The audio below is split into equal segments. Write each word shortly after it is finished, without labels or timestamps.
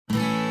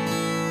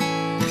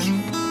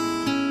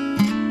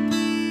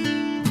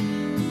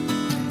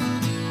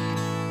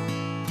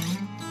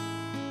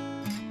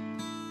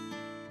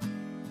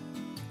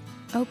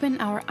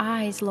Open our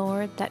eyes,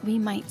 Lord, that we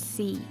might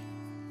see.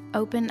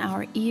 Open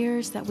our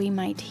ears that we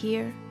might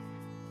hear.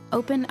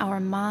 Open our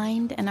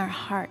mind and our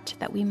heart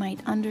that we might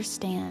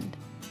understand,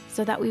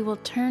 so that we will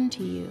turn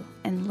to you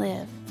and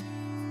live.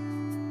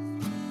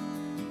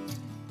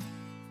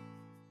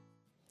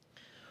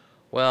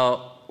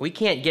 Well, we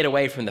can't get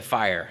away from the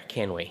fire,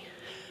 can we?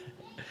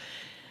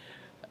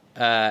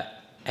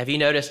 Have you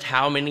noticed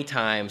how many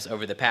times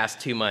over the past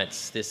 2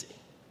 months this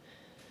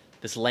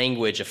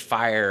language of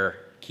fire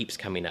keeps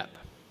coming up?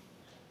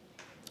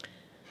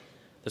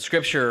 The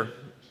scripture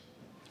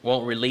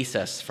won't release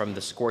us from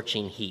the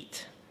scorching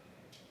heat.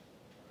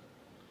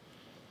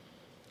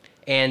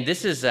 And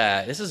this is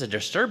a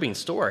disturbing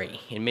story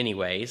in many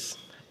ways,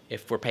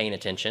 if we're paying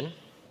attention.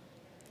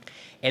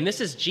 And this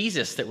is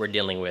Jesus that we're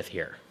dealing with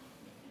here.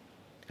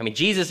 I mean,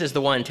 Jesus is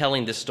the one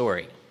telling this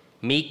story.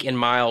 Meek and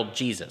mild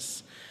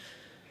Jesus.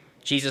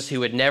 Jesus who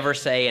would never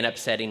say an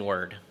upsetting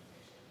word.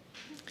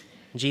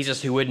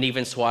 Jesus who wouldn't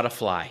even swat a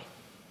fly.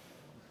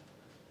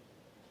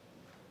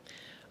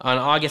 On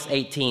August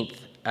 18th,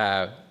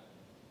 and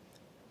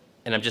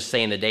I'm just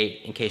saying the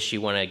date in case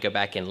you want to go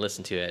back and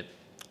listen to it,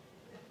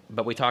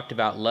 but we talked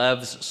about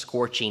love's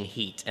scorching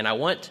heat. And I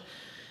want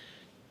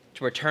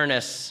to return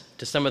us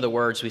to some of the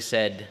words we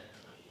said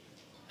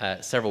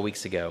several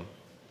weeks ago.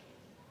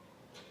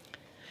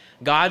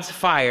 God's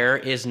fire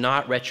is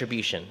not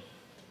retribution.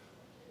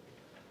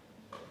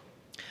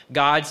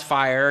 God's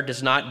fire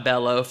does not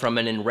bellow from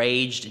an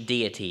enraged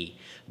deity.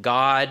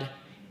 God,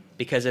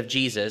 because of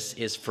Jesus,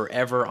 is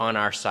forever on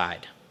our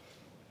side.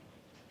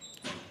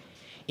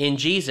 In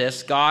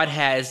Jesus, God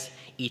has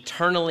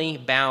eternally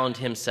bound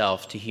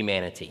himself to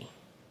humanity.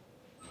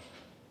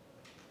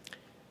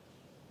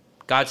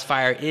 God's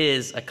fire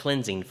is a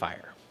cleansing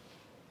fire.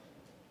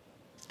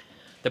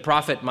 The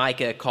prophet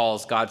Micah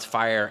calls God's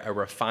fire a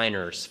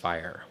refiner's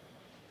fire.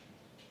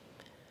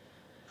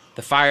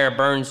 The fire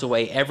burns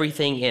away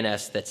everything in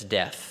us that's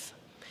death,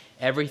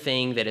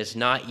 everything that is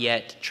not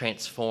yet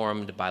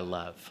transformed by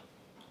love.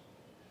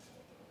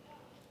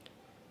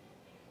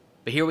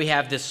 But here we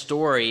have this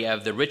story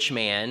of the rich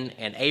man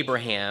and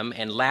Abraham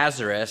and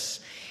Lazarus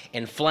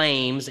and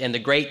flames and the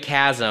great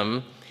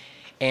chasm.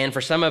 And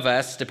for some of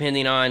us,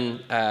 depending on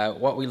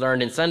what we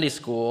learned in Sunday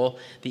school,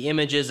 the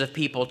images of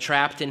people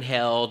trapped in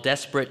hell,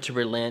 desperate to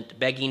relent,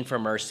 begging for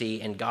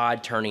mercy, and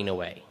God turning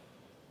away.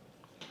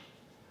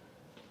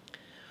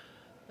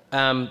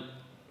 A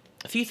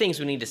few things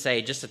we need to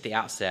say just at the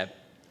outset.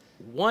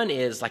 One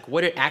is like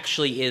what it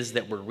actually is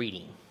that we're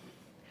reading.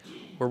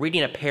 We're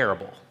reading a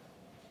parable.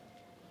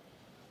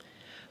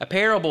 A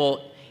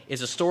parable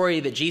is a story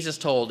that Jesus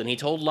told, and he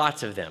told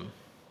lots of them.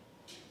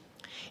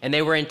 And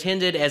they were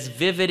intended as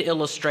vivid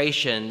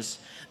illustrations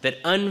that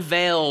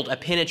unveiled a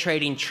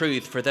penetrating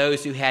truth for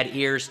those who had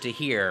ears to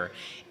hear,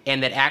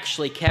 and that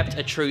actually kept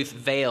a truth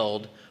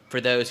veiled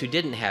for those who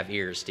didn't have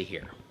ears to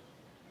hear.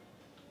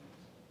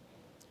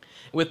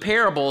 With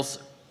parables,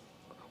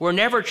 we're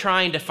never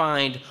trying to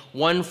find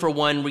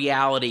one-for-one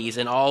realities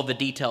in all the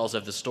details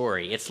of the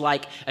story. It's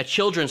like a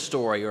children's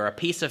story or a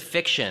piece of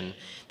fiction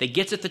that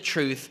gets at the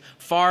truth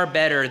far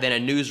better than a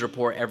news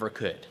report ever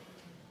could.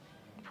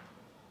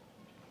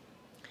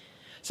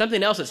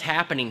 Something else that's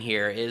happening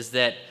here is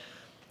that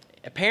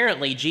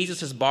apparently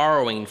Jesus is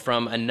borrowing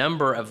from a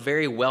number of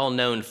very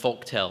well-known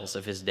folk tales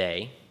of his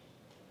day,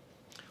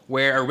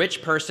 where a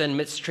rich person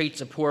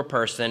mistreats a poor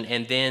person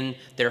and then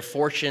their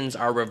fortunes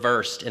are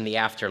reversed in the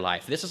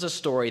afterlife. This is a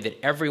story that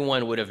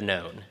everyone would have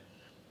known.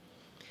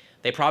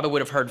 They probably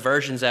would have heard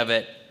versions of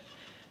it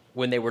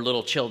when they were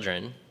little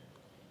children.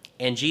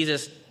 And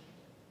Jesus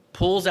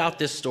pulls out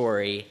this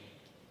story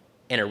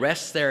and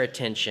arrests their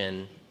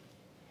attention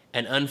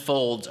and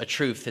unfolds a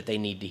truth that they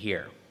need to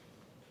hear.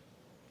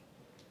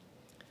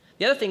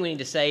 The other thing we need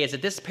to say is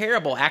that this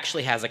parable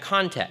actually has a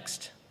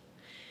context.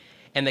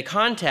 And the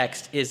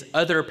context is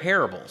other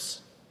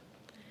parables.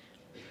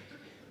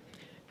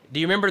 Do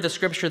you remember the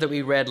scripture that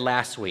we read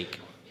last week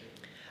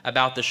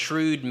about the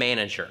shrewd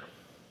manager?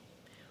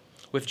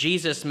 With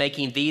Jesus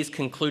making these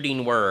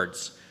concluding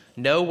words,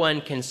 "No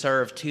one can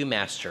serve two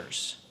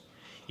masters.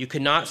 You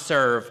cannot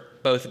serve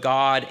both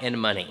God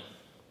and money."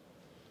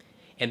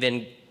 And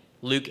then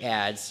Luke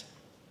adds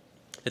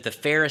that the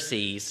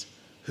Pharisees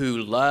who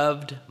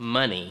loved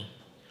money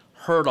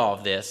heard all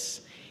of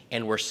this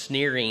and were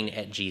sneering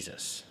at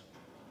Jesus.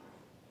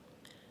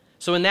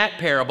 So in that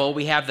parable,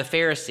 we have the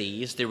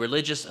Pharisees, the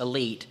religious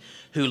elite,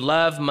 who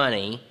love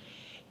money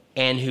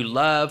and who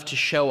love to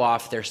show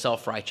off their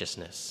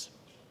self-righteousness.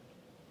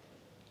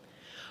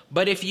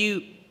 But if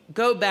you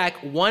go back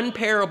one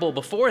parable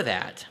before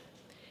that,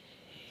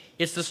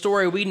 it's the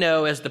story we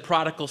know as the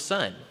prodigal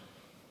son.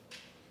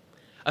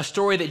 A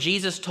story that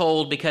Jesus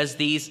told because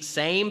these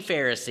same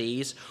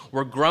Pharisees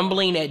were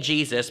grumbling at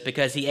Jesus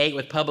because he ate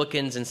with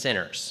publicans and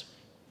sinners.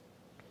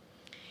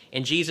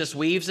 And Jesus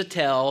weaves a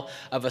tale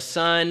of a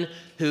son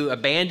who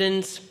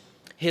abandons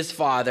his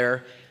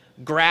father,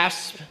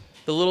 grasps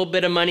the little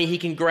bit of money he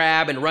can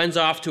grab and runs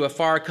off to a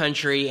far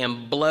country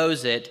and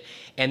blows it,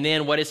 And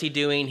then what is he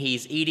doing?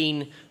 He's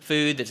eating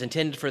food that's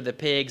intended for the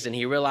pigs, and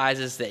he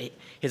realizes that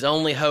his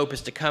only hope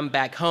is to come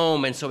back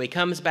home. And so he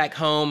comes back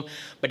home,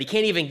 but he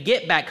can't even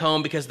get back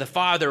home because the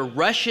father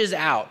rushes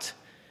out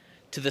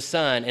to the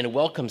son and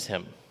welcomes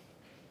him.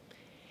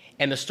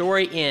 And the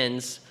story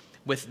ends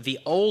with the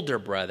older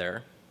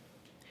brother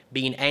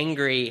being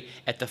angry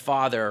at the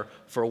father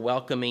for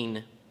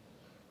welcoming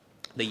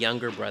the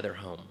younger brother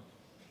home.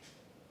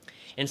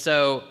 And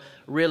so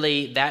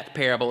really that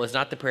parable is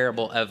not the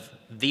parable of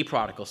the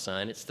prodigal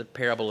son, it's the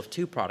parable of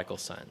two prodigal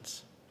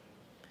sons.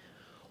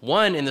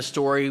 One in the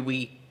story,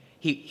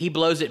 he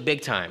blows it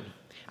big time.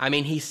 I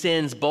mean, he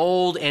sins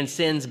bold and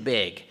sins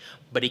big,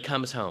 but he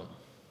comes home.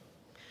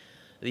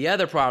 The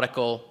other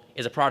prodigal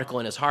is a prodigal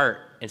in his heart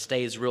and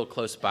stays real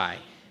close by.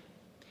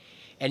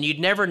 And you'd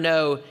never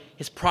know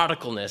his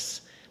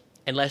prodigalness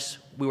unless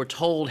we were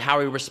told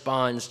how he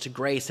responds to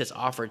grace that's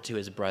offered to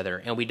his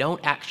brother. And we don't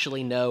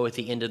actually know at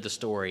the end of the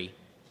story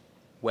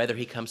whether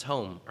he comes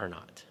home or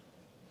not.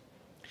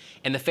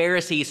 And the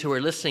Pharisees who are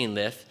listening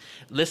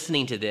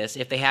to this,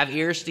 if they have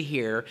ears to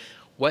hear,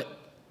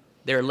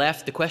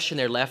 the question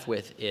they're left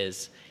with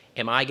is,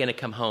 am I going to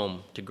come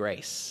home to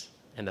grace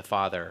and the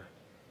Father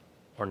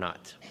or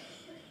not?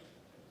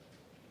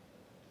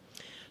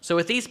 So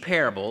with these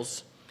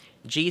parables,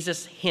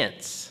 Jesus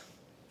hints,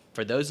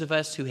 for those of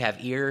us who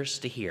have ears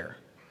to hear,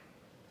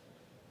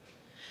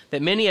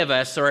 that many of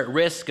us are at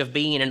risk of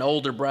being an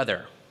older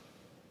brother,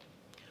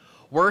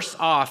 worse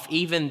off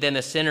even than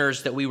the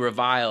sinners that we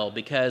revile,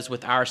 because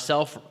with our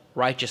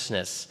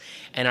self-righteousness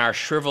and our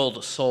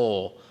shriveled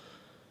soul,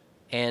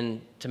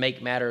 and to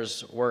make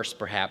matters worse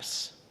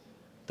perhaps,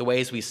 the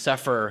ways we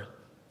suffer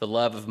the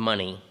love of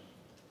money,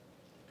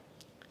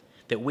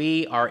 that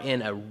we are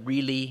in a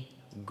really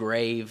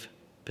grave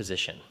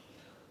position.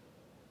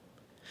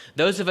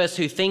 Those of us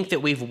who think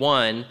that we've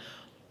won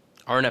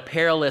are in a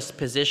perilous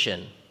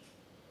position,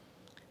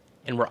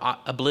 and we're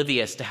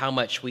oblivious to how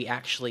much we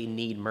actually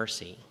need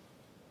mercy.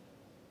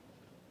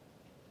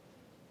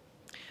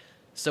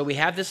 So we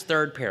have this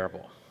third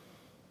parable.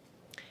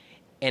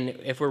 And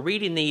if we're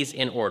reading these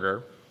in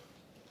order,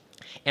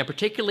 and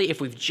particularly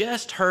if we've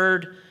just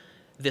heard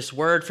this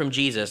word from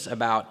Jesus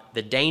about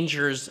the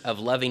dangers of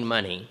loving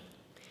money,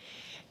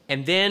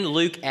 and then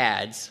Luke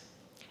adds,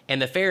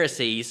 and the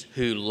Pharisees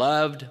who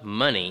loved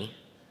money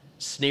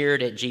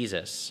sneered at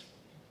Jesus.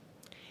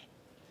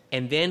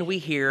 And then we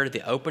hear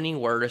the opening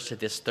words to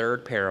this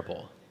third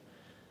parable.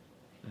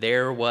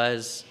 There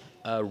was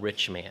a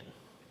rich man.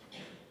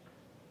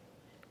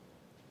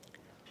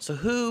 So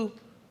who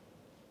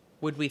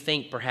would we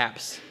think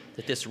perhaps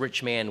that this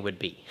rich man would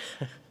be?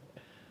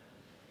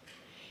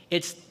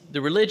 It's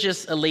the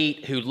religious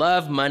elite who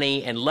love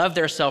money and love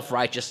their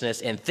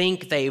self-righteousness and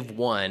think they've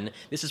won.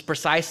 This is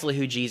precisely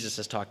who Jesus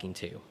is talking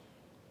to.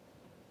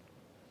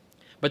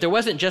 But there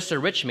wasn't just a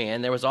rich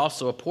man, there was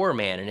also a poor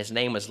man, and his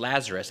name was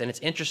Lazarus. And it's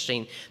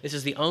interesting, this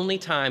is the only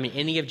time in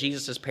any of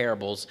Jesus'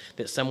 parables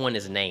that someone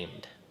is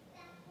named.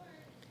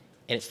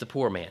 And it's the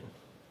poor man.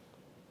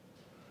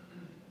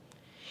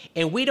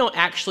 And we don't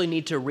actually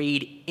need to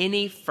read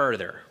any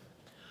further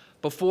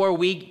before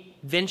we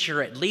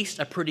venture at least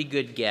a pretty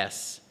good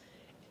guess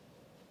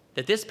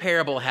that this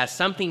parable has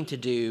something to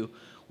do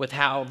with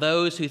how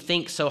those who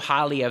think so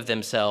highly of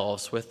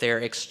themselves with their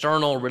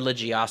external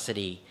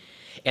religiosity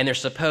and their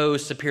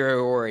supposed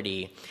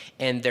superiority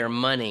and their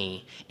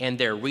money and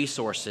their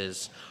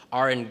resources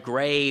are in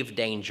grave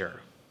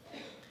danger,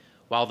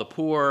 while the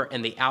poor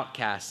and the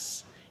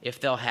outcasts, if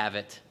they'll have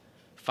it,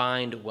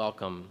 find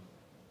welcome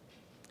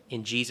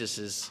in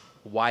Jesus'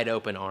 wide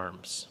open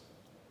arms.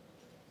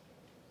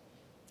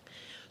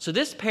 So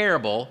this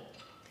parable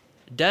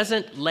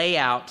doesn't lay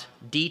out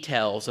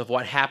details of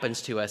what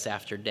happens to us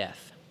after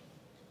death.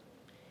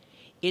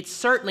 It's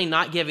certainly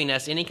not giving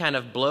us any kind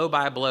of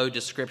blow-by-blow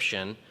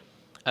description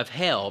of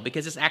hell,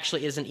 because this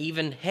actually isn't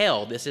even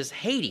hell. This is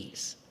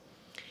Hades.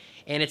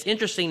 And it's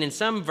interesting, in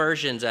some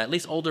versions, at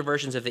least older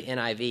versions of the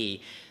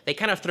NIV, they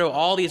kind of throw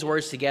all these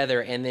words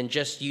together and then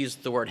just use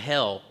the word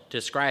hell to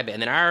describe it.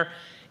 And then our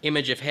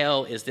image of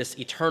hell is this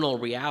eternal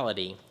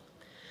reality.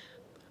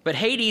 But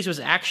Hades was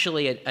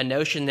actually a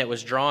notion that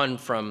was drawn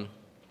from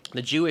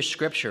the Jewish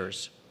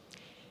scriptures.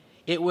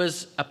 It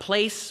was a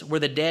place where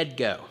the dead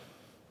go.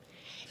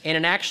 And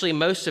in actually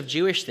most of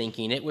Jewish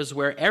thinking, it was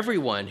where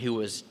everyone who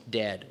was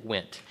dead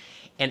went.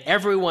 And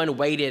everyone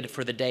waited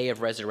for the day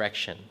of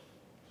resurrection.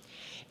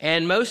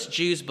 And most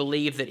Jews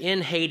believed that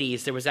in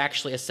Hades there was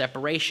actually a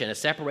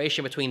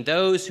separation between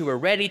those who were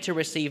ready to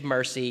receive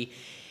mercy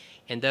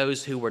and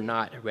those who were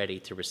not ready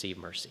to receive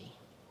mercy.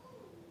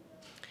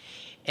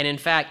 And in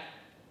fact,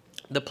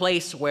 the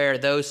place where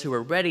those who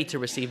were ready to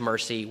receive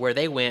mercy, where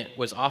they went,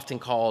 was often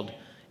called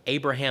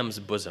Abraham's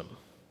bosom.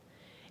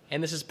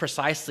 And this is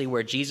precisely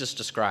where Jesus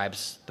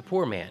describes the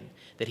poor man,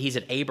 that he's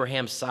at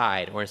Abraham's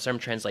side, or in some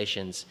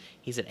translations,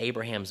 he's at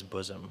Abraham's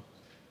bosom.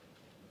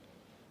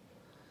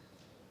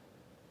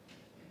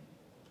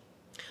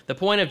 The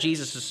point of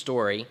Jesus'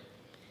 story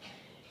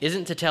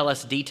isn't to tell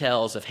us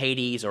details of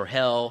Hades or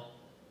hell,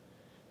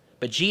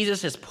 But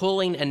Jesus is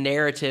pulling a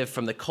narrative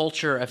from the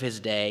culture of his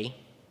day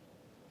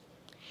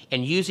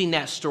and using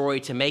that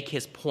story to make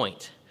his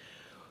point,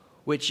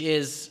 which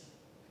is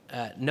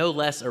no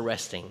less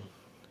arresting.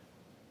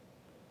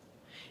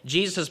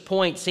 Jesus'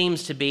 point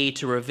seems to be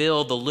to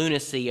reveal the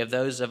lunacy of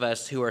those of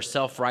us who are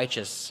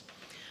self-righteous,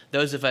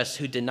 those of us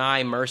who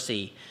deny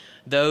mercy,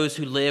 those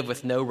who live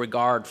with no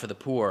regard for the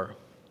poor.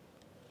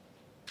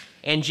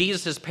 And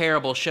Jesus'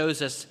 parable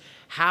shows us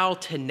how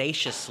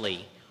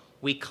tenaciously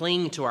we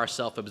cling to our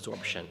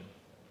self-absorption.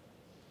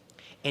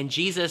 And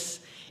Jesus,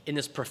 in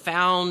this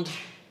profound,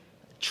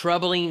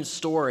 troubling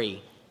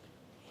story,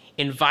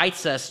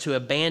 invites us to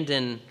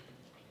abandon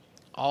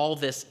all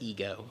this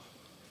ego,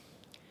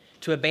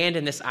 to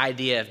abandon this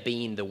idea of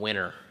being the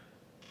winner,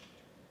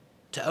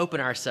 to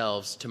open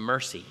ourselves to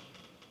mercy.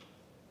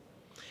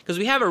 Because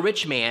we have a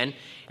rich man,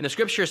 and the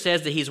scripture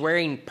says that he's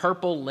wearing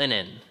purple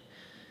linen.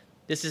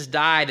 This is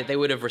dye that they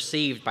would have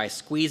received by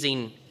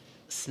squeezing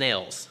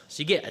snails.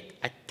 So you get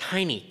a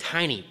tiny,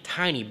 tiny,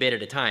 tiny bit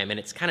at a time, and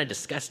it's kind of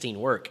disgusting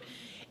work.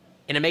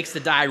 And it makes the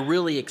dye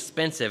really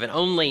expensive, and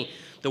only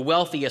the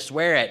wealthiest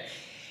wear it.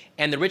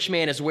 And the rich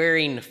man is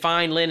wearing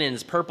fine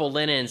linens, purple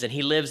linens, and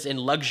he lives in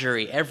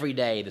luxury every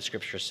day, the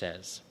scripture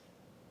says.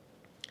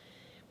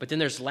 But then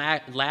there's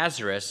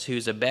Lazarus,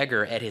 who's a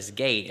beggar at his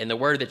gate. And the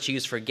word that's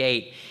used for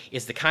gate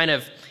is the kind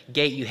of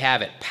gate you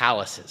have at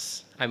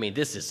palaces. I mean,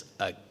 this is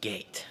a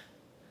gate.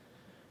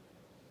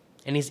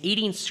 And he's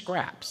eating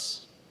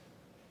scraps,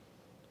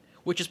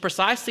 which is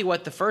precisely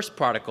what the first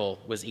prodigal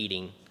was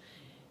eating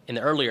in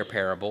the earlier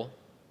parable.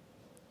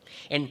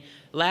 And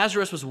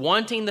Lazarus was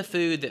wanting the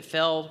food that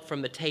fell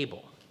from the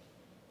table.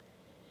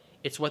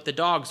 It's what the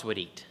dogs would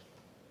eat.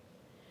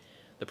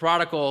 The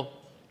prodigal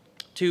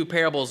 2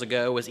 parables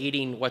ago was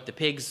eating what the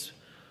pigs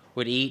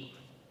would eat,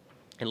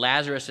 and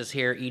Lazarus is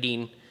here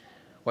eating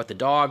what the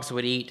dogs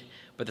would eat,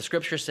 but the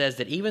scripture says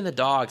that even the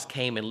dogs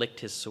came and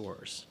licked his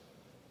sores.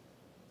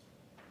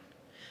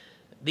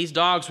 These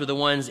dogs were the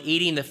ones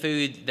eating the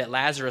food that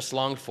Lazarus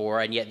longed for,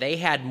 and yet they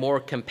had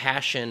more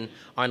compassion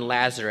on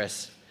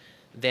Lazarus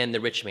than the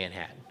rich man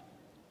had.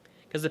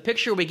 Because the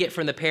picture we get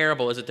from the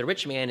parable is that the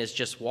rich man is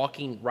just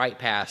walking right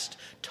past,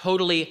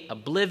 totally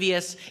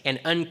oblivious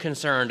and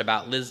unconcerned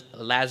about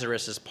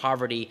Lazarus'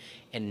 poverty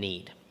and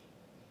need.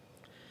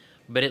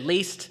 But at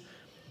least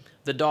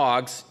the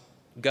dogs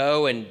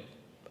go and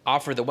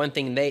offer the one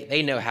thing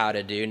they know how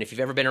to do. And if you've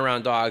ever been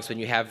around dogs, when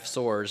they have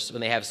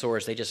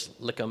sores, they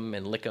just lick them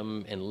and lick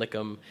them and lick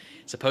them.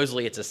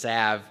 Supposedly it's a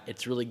salve.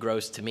 It's really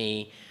gross to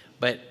me.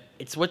 But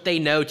it's what they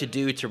know to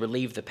do to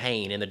relieve the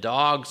pain. And the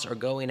dogs are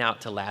going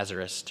out to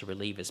Lazarus to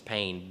relieve his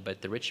pain,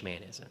 but the rich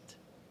man isn't.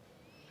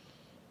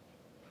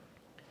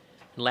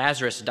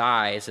 Lazarus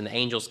dies, and the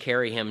angels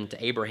carry him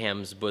to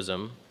Abraham's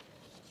bosom.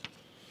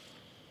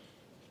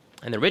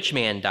 And the rich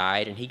man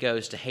died, and he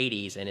goes to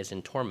Hades and is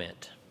in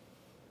torment.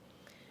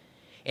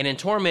 And in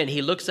torment,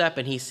 he looks up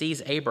and he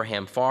sees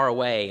Abraham far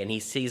away, and he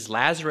sees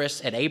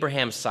Lazarus at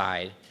Abraham's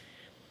side.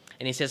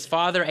 And he says,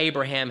 "Father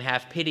Abraham,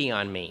 have pity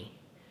on me,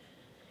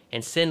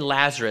 and send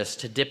Lazarus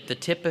to dip the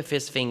tip of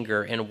his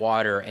finger in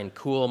water and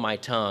cool my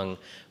tongue,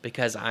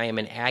 because I am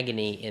in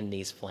agony in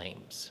these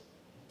flames."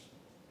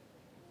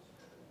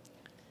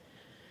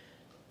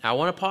 Now, I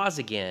want to pause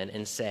again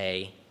and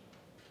say,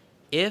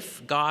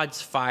 if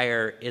God's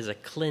fire is a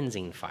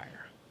cleansing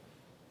fire,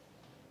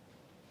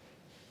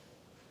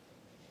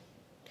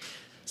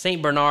 St.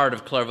 Bernard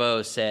of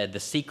Clairvaux said, "The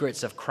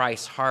secrets of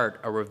Christ's heart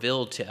are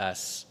revealed to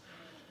us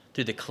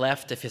through the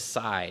cleft of his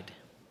side,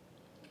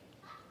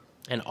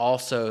 and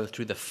also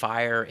through the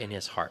fire in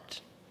his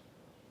heart."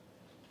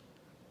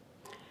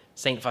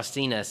 St.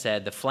 Faustina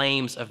said, "The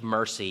flames of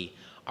mercy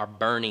are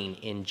burning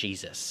in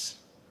Jesus."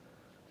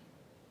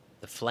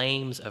 The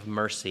flames of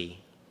mercy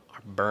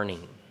are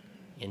burning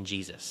in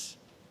Jesus.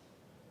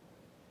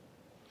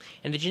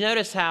 And did you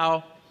notice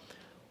how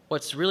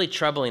what's really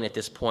troubling at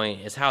this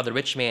point is how the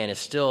rich man is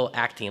still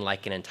acting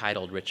like an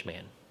entitled rich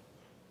man?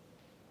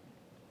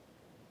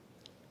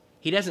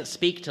 He doesn't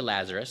speak to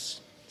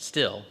Lazarus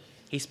still.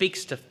 He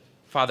speaks to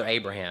Father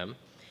Abraham,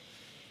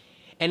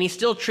 and he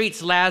still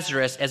treats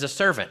Lazarus as a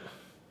servant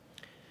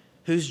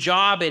whose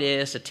job it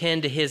is to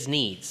tend to his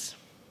needs.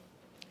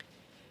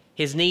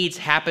 His needs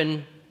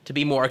happen to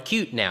be more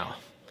acute now,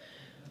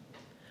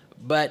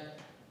 but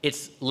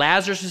it's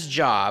Lazarus'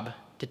 job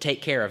to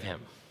take care of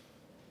him.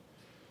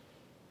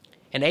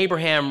 And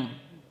Abraham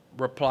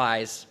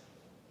replies,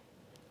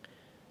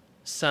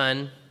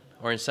 "Son,"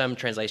 or in some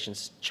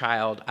translations,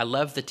 "child." I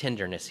love the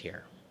tenderness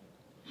here.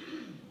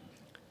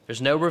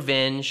 There's no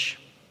revenge.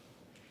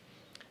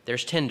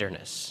 There's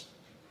tenderness.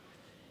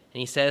 And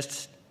he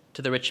says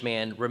to the rich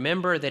man,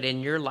 "Remember that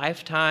in your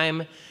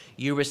lifetime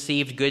you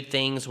received good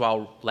things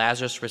while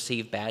Lazarus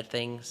received bad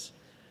things.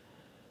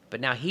 But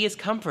now he is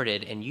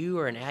comforted and you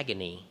are in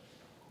agony.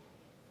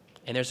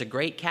 And there's a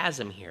great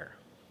chasm here.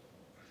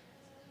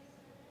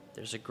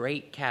 There's a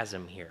great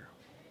chasm here."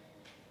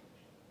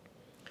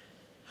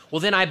 "Well,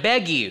 then I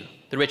beg you,"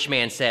 the rich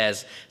man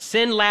says,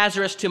 "send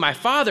Lazarus to my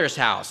father's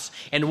house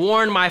and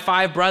warn my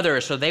 5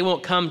 brothers so they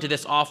won't come to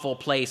this awful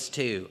place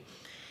too."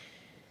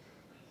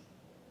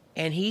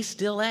 And he's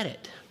still at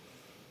it.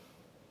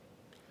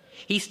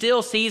 He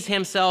still sees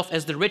himself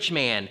as the rich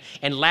man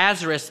and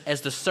Lazarus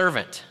as the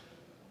servant.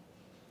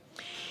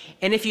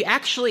 And if you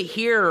actually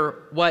hear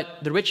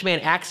what the rich man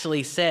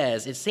actually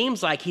says, it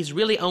seems like he's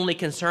really only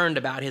concerned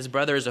about his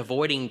brothers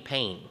avoiding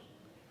pain.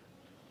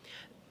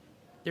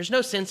 There's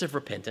no sense of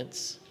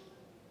repentance.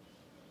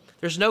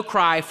 There's no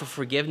cry for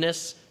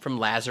forgiveness from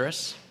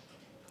Lazarus.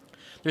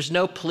 There's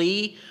no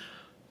plea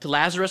to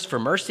Lazarus for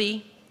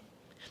mercy.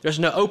 There's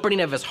no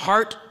opening of his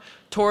heart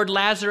toward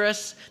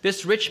Lazarus.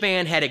 This rich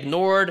man had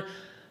ignored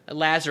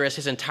Lazarus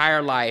his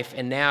entire life,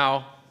 and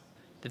now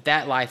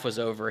that life was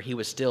over, he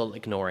was still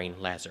ignoring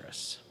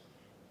Lazarus.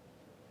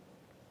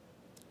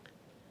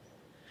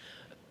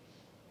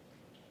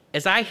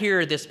 As I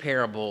hear this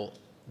parable,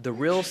 the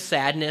real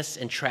sadness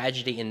and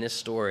tragedy in this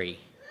story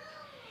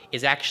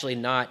is actually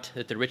not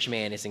that the rich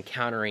man is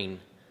encountering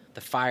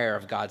the fire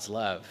of God's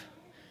love.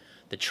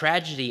 The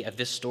tragedy of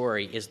this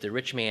story is the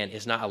rich man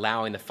is not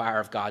allowing the fire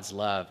of God's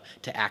love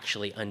to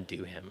actually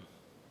undo him.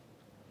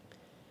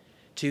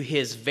 To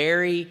his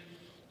very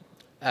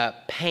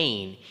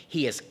pain,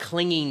 he is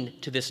clinging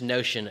to this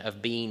notion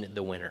of being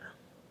the winner.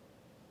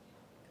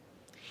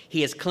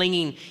 He is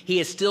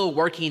still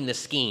working the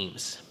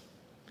schemes.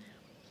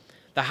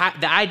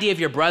 The idea of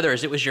your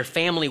brothers, it was your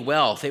family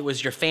wealth, it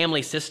was your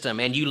family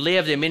system, and you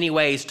lived in many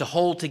ways to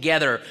hold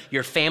together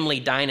your family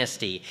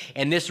dynasty.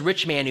 And this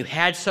rich man who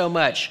had so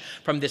much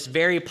from this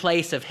very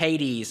place of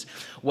Hades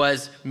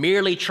was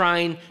merely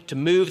trying to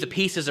move the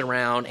pieces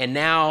around and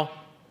now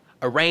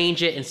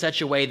arrange it in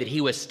such a way that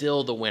he was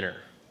still the winner.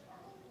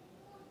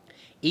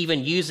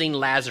 Even using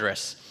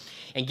Lazarus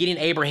and getting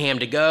Abraham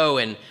to go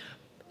and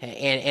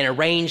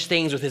arrange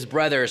things with his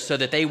brothers so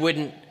that they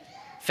wouldn't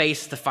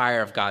face the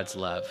fire of God's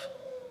love.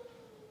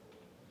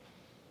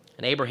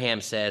 And Abraham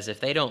says, if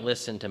they don't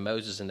listen to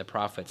Moses and the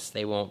prophets,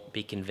 they won't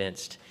be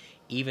convinced,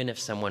 even if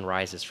someone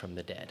rises from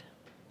the dead.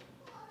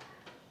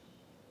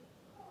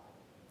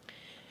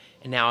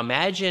 And now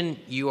imagine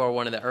you are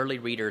one of the early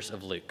readers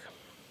of Luke.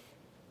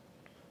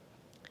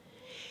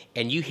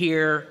 And you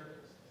hear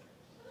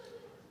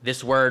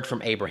this word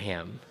from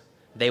Abraham.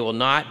 They will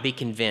not be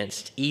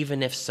convinced,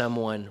 even if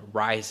someone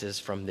rises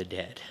from the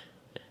dead.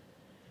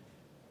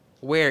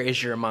 Where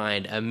is your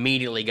mind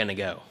immediately going to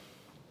go?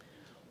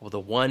 Well, the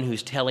one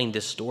who's telling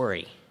this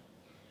story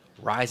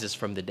rises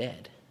from the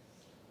dead.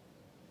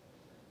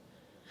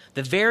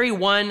 The very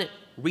one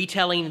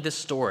retelling this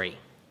story,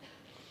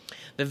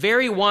 the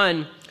very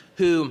one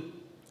who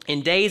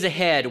in days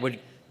ahead would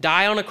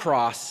die on a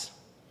cross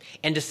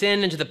and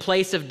descend into the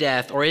place of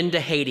death or into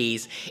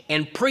Hades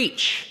and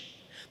preach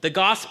the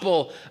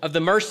gospel of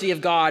the mercy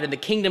of God and the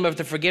kingdom of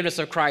the forgiveness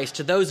of Christ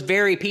to those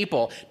very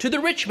people, to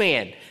the rich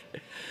man.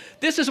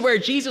 This is where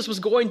Jesus was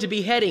going to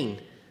be heading.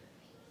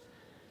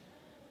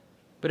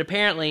 But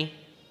apparently,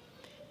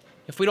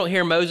 if we don't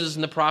hear Moses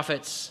and the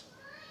prophets,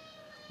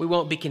 we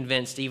won't be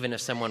convinced even if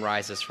someone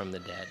rises from the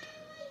dead.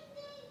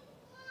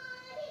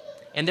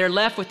 And they're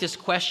left with this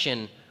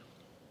question,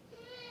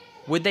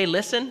 would they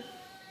listen?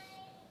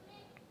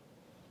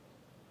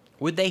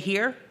 Would they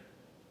hear?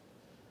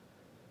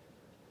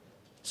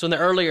 So in the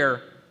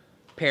earlier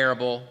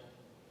parable,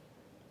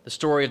 the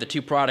story of the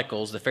two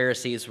prodigals, the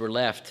Pharisees were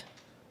left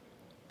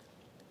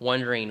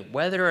wondering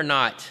whether or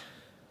not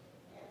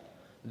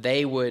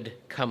they would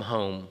come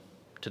home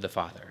to the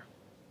Father.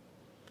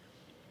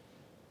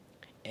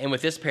 And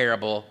with this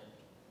parable,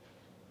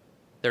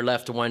 they're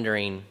left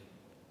wondering,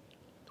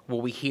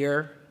 will we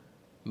hear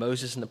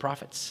Moses and the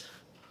prophets?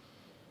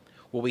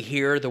 Will we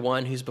hear the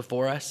one who's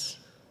before us?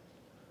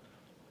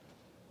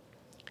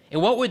 And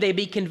what would they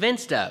be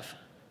convinced of?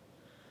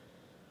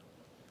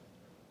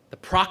 The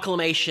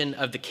proclamation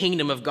of the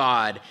kingdom of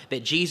God,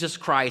 that Jesus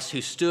Christ,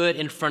 who stood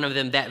in front of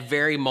them that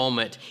very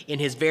moment in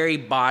his very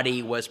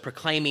body, was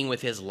proclaiming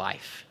with his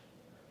life.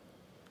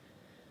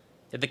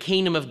 That the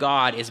kingdom of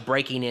God is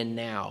breaking in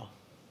now.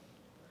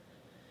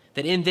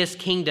 That in this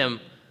kingdom,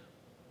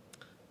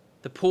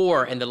 the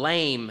poor and the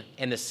lame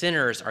and the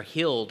sinners are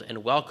healed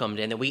and welcomed,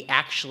 and that we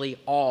actually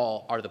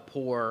all are the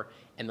poor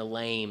and the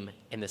lame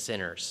and the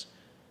sinners.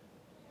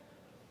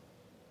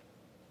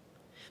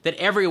 That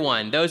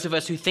everyone, those of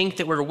us who think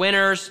that we're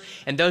winners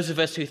and those of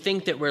us who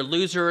think that we're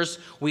losers,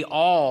 we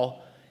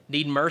all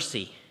need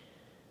mercy.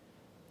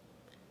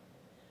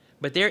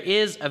 But there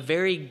is a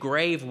very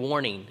grave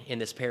warning in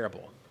this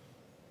parable.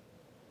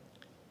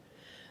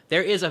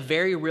 There is a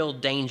very real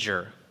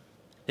danger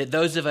that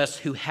those of us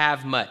who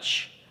have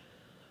much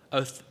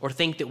or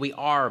think that we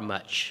are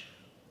much,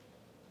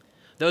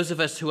 those of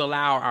us who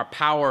allow our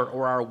power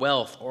or our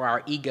wealth or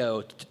our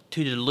ego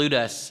to delude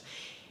us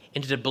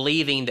into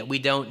believing that we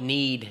don't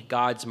need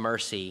God's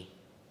mercy,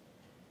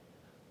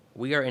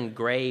 we are in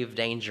grave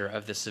danger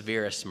of the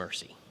severest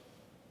mercy.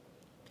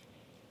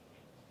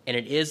 And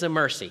it is a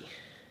mercy,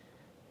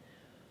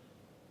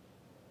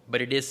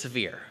 but it is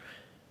severe.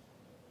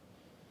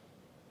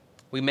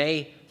 We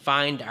may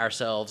find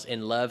ourselves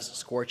in love's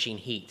scorching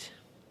heat.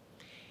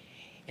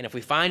 And if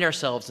we find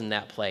ourselves in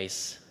that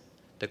place,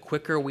 the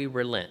quicker we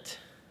relent,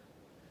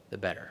 the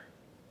better.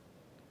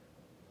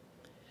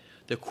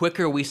 the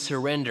quicker we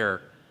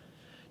surrender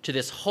to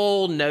this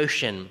whole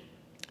notion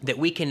that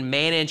we can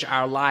manage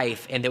our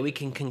life and that we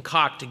can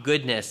concoct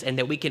goodness and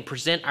that we can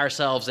present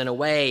ourselves in a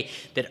way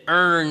that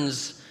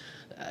earns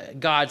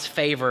God's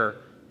favor,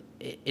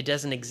 it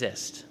doesn't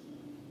exist.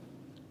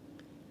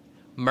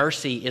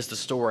 Mercy is the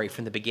story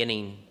from the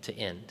beginning to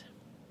end.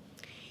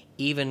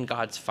 Even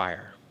God's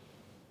fire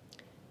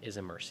is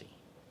a mercy.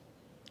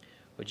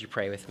 Would you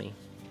pray with me?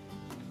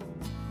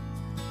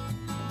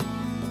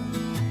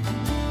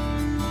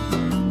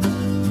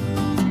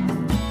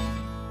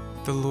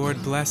 The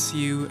Lord bless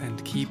you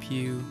and keep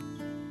you.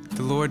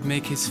 The Lord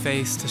make his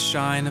face to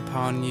shine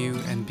upon you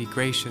and be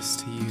gracious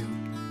to you.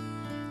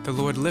 The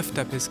Lord lift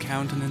up his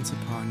countenance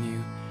upon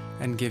you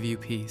and give you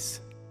peace.